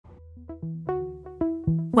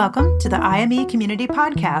Welcome to the IME Community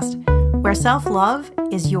Podcast, where self-love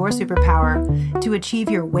is your superpower to achieve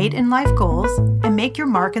your weight and life goals and make your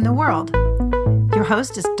mark in the world. Your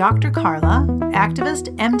host is Dr. Carla,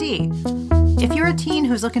 activist, MD. If you're a teen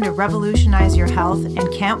who's looking to revolutionize your health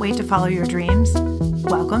and can't wait to follow your dreams,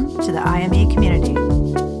 welcome to the IME community.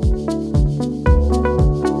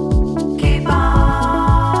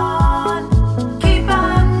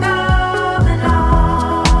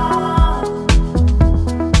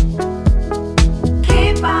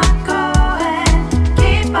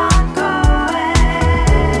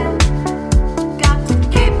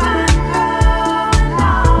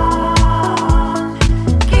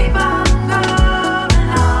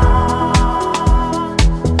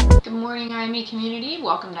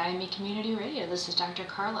 Welcome to IME Community Radio. This is Dr.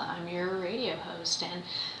 Carla. I'm your radio host, and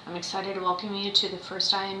I'm excited to welcome you to the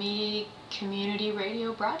first IME Community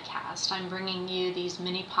Radio broadcast. I'm bringing you these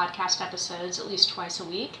mini podcast episodes at least twice a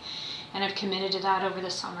week, and I've committed to that over the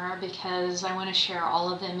summer because I want to share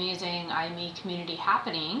all of the amazing IME community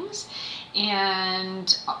happenings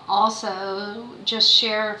and also just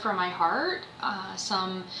share from my heart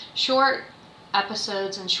some short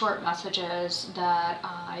episodes and short messages that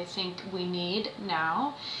I think we need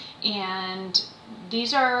now. And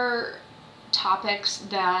these are topics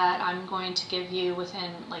that I'm going to give you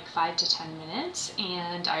within like 5 to 10 minutes,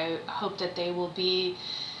 and I hope that they will be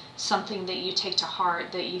something that you take to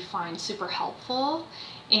heart, that you find super helpful,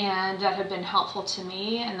 and that have been helpful to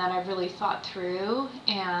me, and that I've really thought through,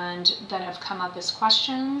 and that have come up as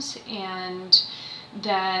questions, and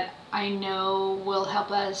that I know will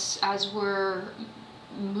help us as we're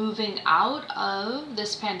moving out of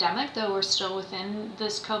this pandemic, though we're still within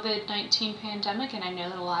this COVID-19 pandemic. And I know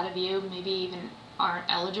that a lot of you maybe even aren't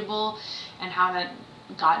eligible and haven't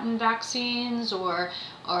gotten vaccines, or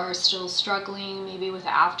are still struggling maybe with the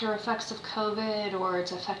after effects of COVID, or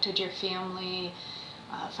it's affected your family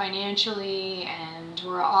financially, and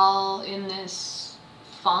we're all in this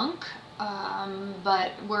funk.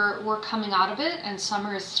 But we're coming out of it, and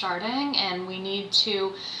summer is starting, and we need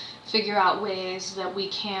to figure out ways that we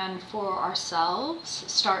can, for ourselves,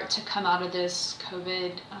 start to come out of this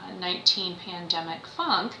COVID-19 pandemic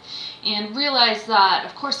funk, and realize that,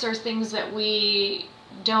 of course, there's things that we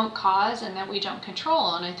don't cause and that we don't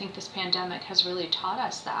control, and I think this pandemic has really taught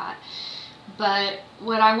us that. But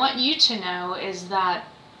what I want you to know is that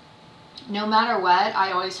no matter what,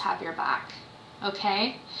 I always have your back,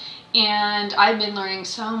 okay? And I've been learning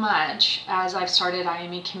so much as I've started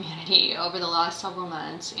IME Community over the last several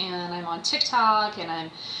months, and I'm on TikTok, and I'm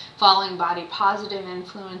following body positive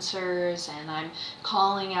influencers, and I'm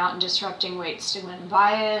calling out and disrupting weight stigma and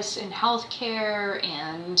bias in healthcare,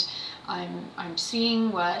 and I'm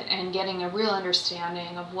seeing what and getting a real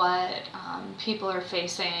understanding of what people are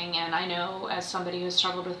facing. And I know, as somebody who's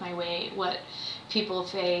struggled with my weight, what people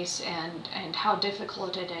face and how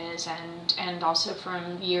difficult it is, and also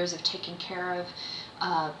from years of taking care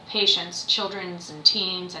of patients, children and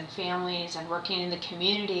teens and families, and working in the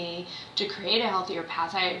community to create a healthier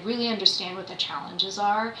path. I really understand what the challenges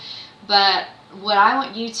are, but what I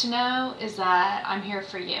want you to know is that I'm here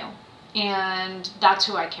for you. And that's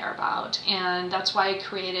who I care about. And that's why I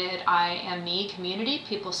created IME Community.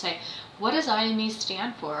 People say, what does IME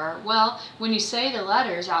stand for? Well, when you say the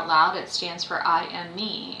letters out loud, it stands for I am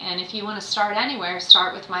me. And if you want to start anywhere,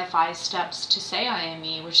 start with my 5 steps to say I am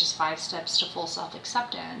me, which is 5 steps to full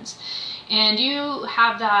self-acceptance. And you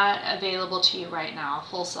have that available to you right now,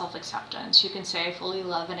 full self-acceptance. You can say, I fully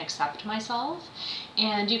love and accept myself.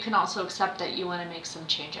 And you can also accept that you want to make some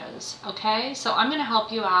changes, okay? So I'm going to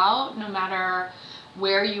help you out no matter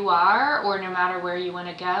where you are or no matter where you want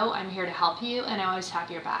to go. I'm here to help you, and I always have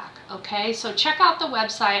your back, okay? So check out the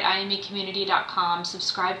website, imecommunity.com.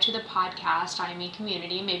 Subscribe to the podcast, IME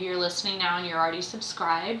Community. Maybe you're listening now and you're already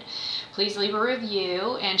subscribed. Please leave a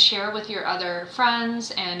review and share with your other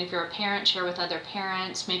friends. And if you're a parent, share with other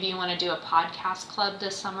parents. Maybe you want to do a podcast club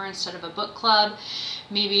this summer instead of a book club.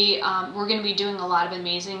 Maybe we're going to be doing a lot of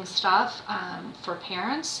amazing stuff for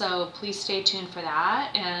parents, so please stay tuned for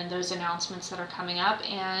that and those announcements that are coming up.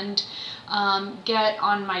 And get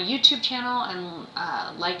on my YouTube channel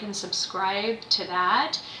and like and subscribe to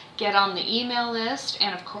that. Get on the email list,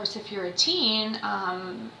 and of course, if you're a teen,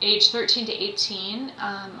 age 13 to 18,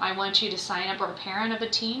 I want you to sign up, or a parent of a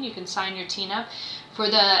teen, you can sign your teen up for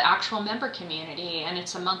the actual member community, and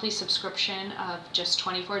it's a monthly subscription of just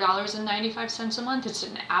 $24.95 a month. It's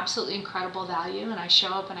an absolutely incredible value, and I show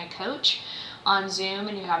up and I coach on Zoom,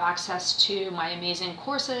 and you have access to my amazing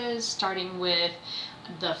courses, starting with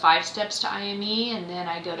the 5 steps to IME, and then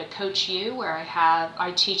I go to Coach You, where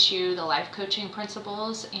I teach you the life coaching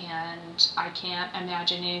principles, and I can't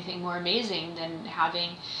imagine anything more amazing than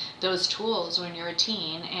having those tools when you're a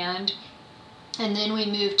teen. And then we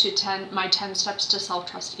move to my 10 steps to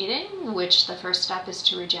self-trust eating, which the first step is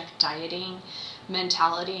to reject dieting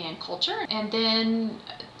mentality and culture. And then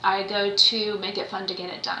I go to make it fun to get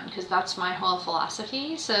it done, because that's my whole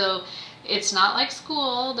philosophy. So it's not like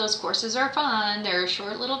school. Those courses are fun. They're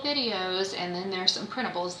short little videos, and then there's some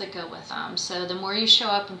printables that go with them. So the more you show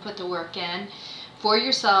up and put the work in for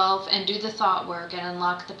yourself and do the thought work and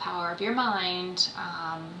unlock the power of your mind,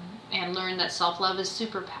 and learn that self-love is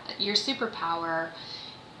your superpower,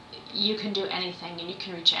 you can do anything and you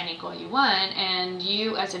can reach any goal you want, and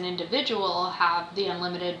you as an individual have the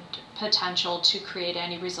unlimited potential to create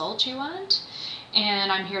any result you want.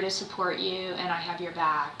 And I'm here to support you, and I have your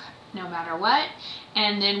back no matter what.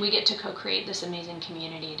 And then we get to co-create this amazing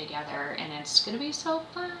community together, and it's going to be so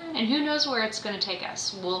fun. And who knows where it's going to take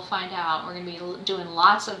us? We'll find out. We're going to be doing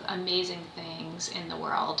lots of amazing things in the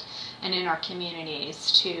world and in our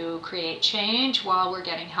communities to create change while we're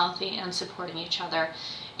getting healthy and supporting each other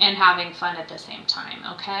and having fun at the same time.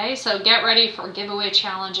 Okay, so get ready for giveaway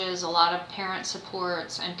challenges, a lot of parent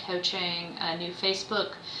supports and coaching, a new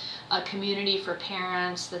Facebook community for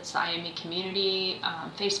parents, that's the IME community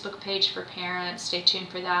Facebook page for parents. Stay tuned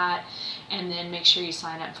for that, and then make sure you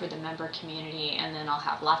sign up for the member community, and then I'll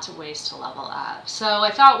have lots of ways to level up. So I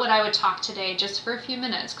thought what I would talk today just for a few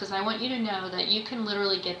minutes, because I want you to know that you can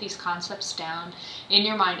literally get these concepts down in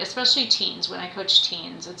your mind, especially teens. When I coach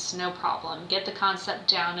teens, it's no problem. Get the concept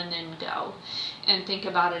down and then go and think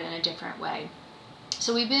about it in a different way.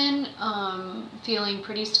 So we've been feeling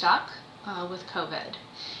pretty stuck with COVID.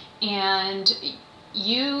 And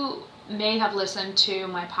you may have listened to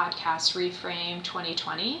my podcast, Reframe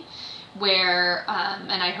 2020, where,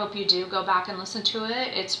 and I hope you do go back and listen to it.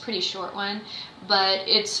 It's a pretty short one, but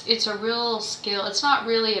it's a real skill. It's not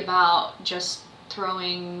really about just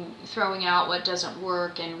throwing out what doesn't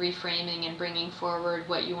work and reframing and bringing forward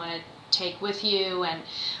what you want to take with you, and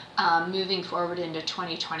moving forward into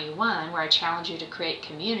 2021, where I challenge you to create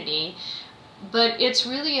community. But it's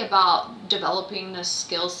really about developing the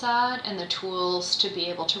skill set and the tools to be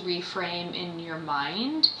able to reframe in your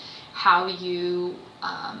mind how you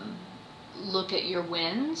look at your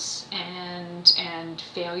wins and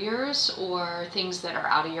failures, or things that are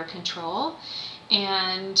out of your control.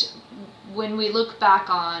 And when we look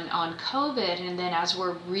back on COVID, and then as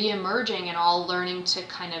we're re-emerging and all learning to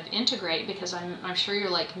kind of integrate, because I'm sure you're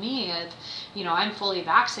like me, I'm fully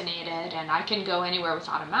vaccinated and I can go anywhere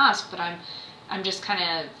without a mask, but I'm just kind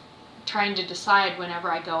of trying to decide whenever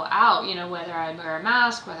I go out, whether I wear a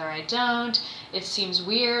mask, whether I don't. It seems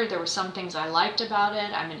weird. There were some things I liked about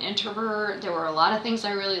it. I'm an introvert. There were a lot of things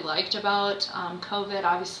I really liked about COVID.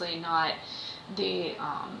 Obviously not the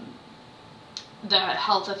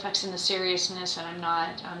health effects and the seriousness, and I'm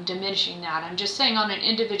not diminishing that. I'm just saying on an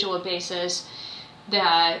individual basis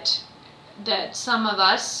that some of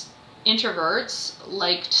us introverts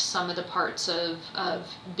liked some of the parts of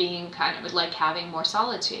being kind of like having more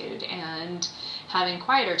solitude and having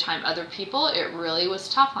quieter time. Other people, it really was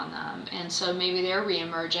tough on them, and so maybe they're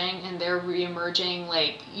re-emerging, and they're re-emerging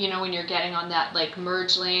like, when you're getting on that like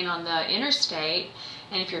merge lane on the interstate,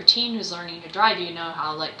 and if you're a teen who's learning to drive,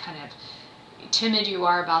 how like kind of timid you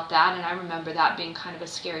are about that. And I remember that being kind of a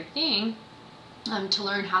scary thing to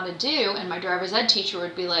learn how to do. And my driver's ed teacher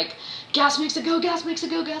would be like, gas makes it go, gas makes it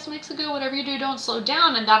go, gas makes it go, whatever you do, don't slow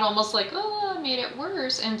down. And that almost like, made it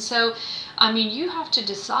worse. And so, you have to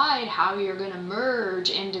decide how you're going to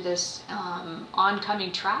merge into this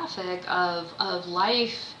oncoming traffic of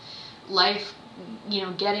life,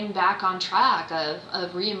 getting back on track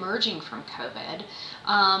of re-emerging from COVID.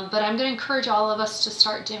 But I'm going to encourage all of us to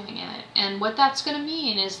start doing it. And what that's going to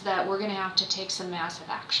mean is that we're going to have to take some massive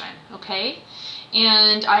action, okay?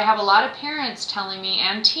 And I have a lot of parents telling me,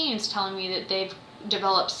 and teens telling me, that they've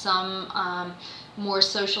developed some more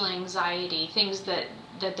social anxiety, things that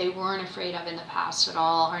they weren't afraid of in the past at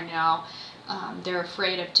all are now they're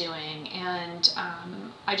afraid of doing. And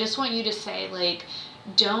I just want you to say, like,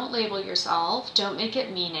 don't label yourself. Don't make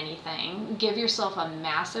it mean anything. Give yourself a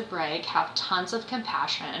massive break. Have tons of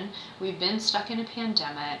compassion. We've been stuck in a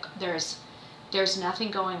pandemic. There's nothing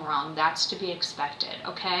going wrong. That's to be expected,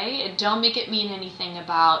 okay? And don't make it mean anything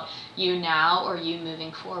about you now, or you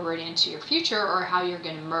moving forward into your future, or how you're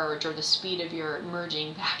going to merge, or the speed of your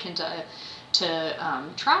merging back into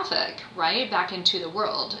traffic, right? Back into the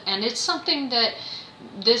world. And it's something that,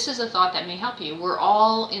 this is a thought that may help you. We're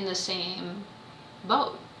all in the same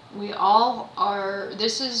boat. We all are.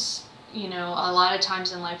 This is a lot of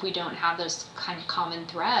times in life we don't have those kind of common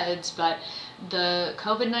threads, but the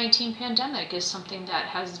COVID-19 pandemic is something that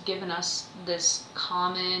has given us this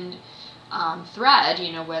common thread.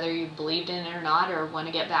 Whether you believed in it or not, or want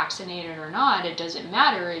to get vaccinated or not, it doesn't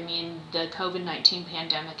matter. I mean, the COVID-19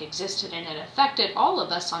 pandemic existed and it affected all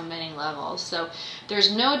of us on many levels. So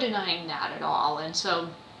there's no denying that at all. And so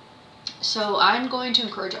I'm going to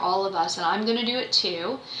encourage all of us, and I'm going to do it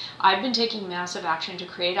too. I've been taking massive action to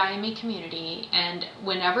create IME community, and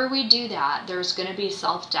whenever we do that, there's going to be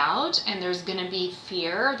self-doubt and there's going to be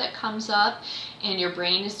fear that comes up, and your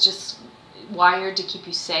brain is just wired to keep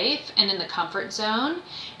you safe and in the comfort zone.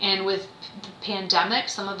 And with the pandemic,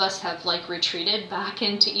 some of us have retreated back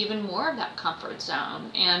into even more of that comfort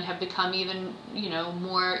zone and have become even,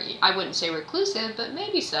 more, I wouldn't say reclusive, but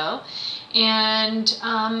maybe so. And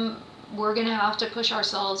we're going to have to push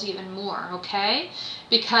ourselves even more, okay?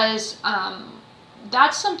 Because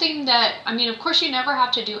that's something that, of course you never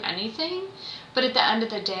have to do anything, but at the end of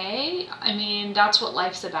the day, that's what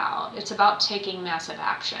life's about. It's about taking massive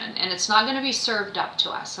action, and it's not going to be served up to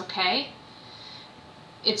us, okay?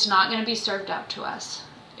 It's not going to be served up to us.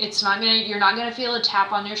 You're not going to feel a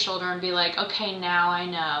tap on your shoulder and be like, okay, now I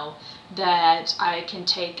know that I can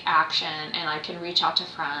take action and I can reach out to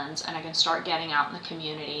friends and I can start getting out in the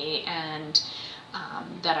community, and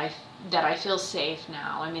that I feel safe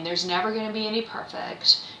now. There's never going to be any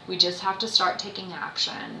perfect. We just have to start taking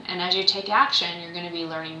action. And as you take action, you're going to be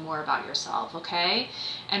learning more about yourself, okay?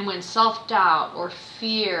 And when self-doubt or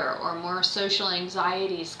fear or more social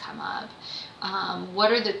anxieties come up,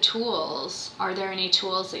 what are the tools? Are there any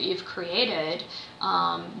tools that you've created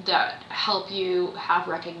that help you have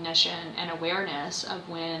recognition and awareness of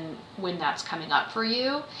when that's coming up for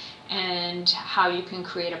you, and how you can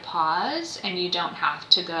create a pause, and you don't have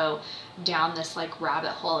to go down this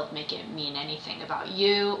rabbit hole of make it mean anything about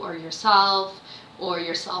you or yourself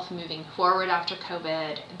moving forward after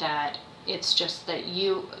COVID, that it's just that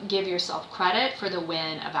you give yourself credit for the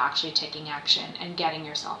win of actually taking action and getting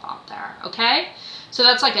yourself out there, okay? So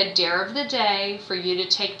that's a dare of the day for you to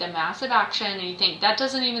take the massive action, and you think that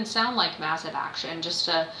doesn't even sound like massive action, just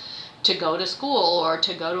to go to school or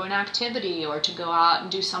to go to an activity or to go out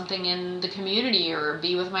and do something in the community or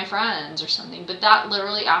be with my friends or something. But that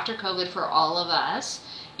literally after COVID for all of us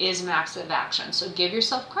is massive action. So give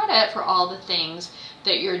yourself credit for all the things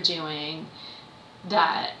that you're doing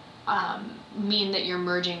that mean that you're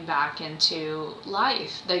merging back into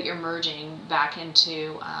life, that you're merging back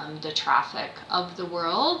into the traffic of the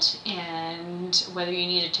world. And whether you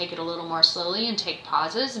need to take it a little more slowly and take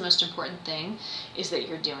pauses, the most important thing is that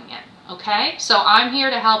you're doing it, okay? So I'm here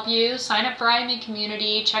to help you. Sign up for IME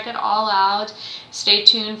Community, check it all out. Stay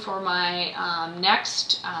tuned for my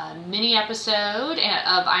next mini episode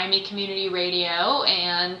of IME Community Radio,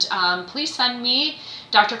 and please send me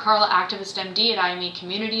Dr. Carla Activist MD at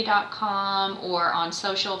imecommunity.com, or on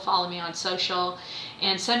social, follow me on social,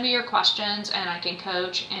 and send me your questions and I can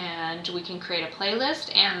coach and we can create a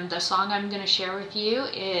playlist. And the song I'm going to share with you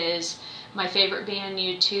is my favorite band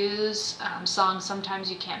U2's song,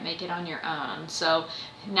 Sometimes You Can't Make It on Your Own. So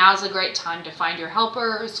now's a great time to find your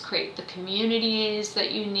helpers, create the communities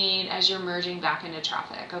that you need as you're merging back into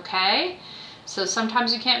traffic, okay? So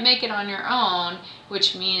sometimes you can't make it on your own,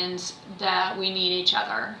 which means that we need each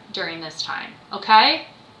other during this time, okay?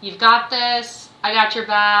 You've got this. I got your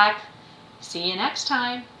back. See you next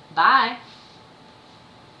time. Bye.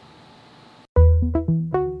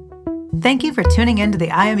 Thank you for tuning in to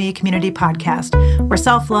the IME Community Podcast, where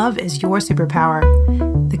self-love is your superpower.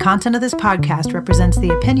 The content of this podcast represents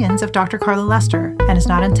the opinions of Dr. Carla Lester and is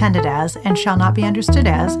not intended as, and shall not be understood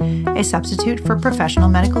as, a substitute for professional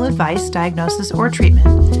medical advice, diagnosis, or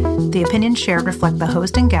treatment. The opinions shared reflect the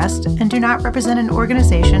host and guest and do not represent an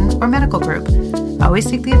organization or medical group. Always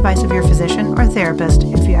seek the advice of your physician or therapist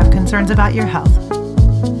if you have concerns about your health.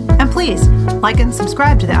 And please, like and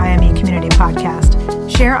subscribe to the IME Community Podcast.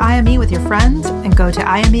 Share IME with your friends and go to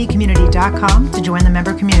imecommunity.com to join the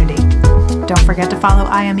member community. Don't forget to follow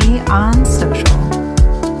IME on social.